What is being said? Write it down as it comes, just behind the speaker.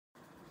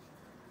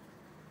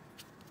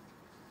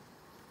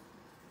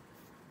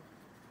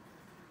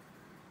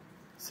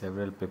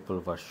Several people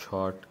were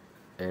shot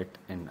at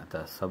in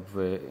the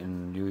subway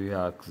in New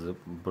York's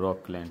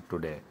Brooklyn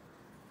today.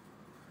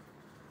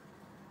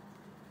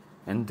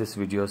 In this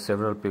video,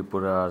 several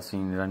people are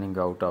seen running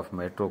out of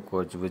metro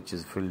coach which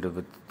is filled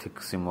with thick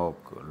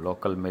smoke.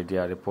 Local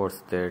media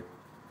reports that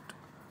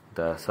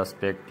the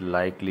suspect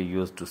likely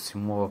used a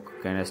smoke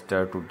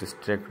canister to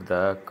distract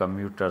the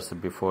commuters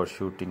before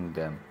shooting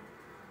them.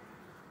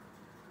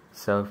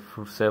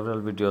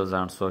 Several videos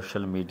on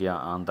social media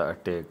on the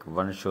attack.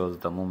 One shows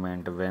the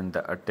moment when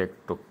the attack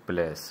took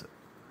place,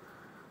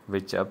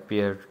 which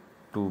appeared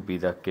to be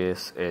the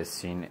case as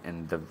seen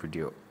in the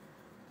video.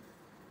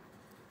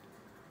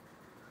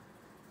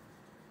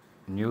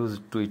 News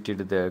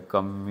tweeted that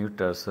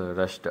commuters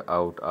rushed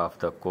out of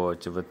the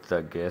coach with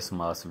the gas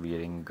mask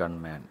wearing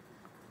gunman.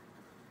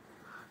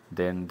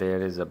 Then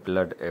there is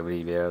blood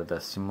everywhere. The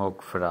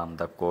smoke from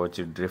the coach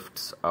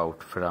drifts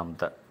out from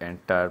the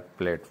entire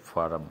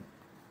platform.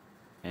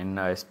 In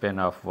a span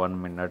of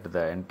 1 minute,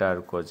 the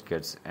entire coach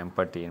gets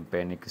empty and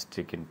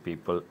panic-stricken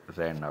people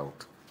ran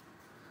out.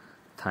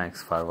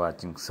 Thanks for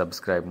watching.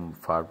 Subscribe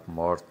for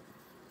more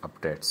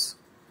updates.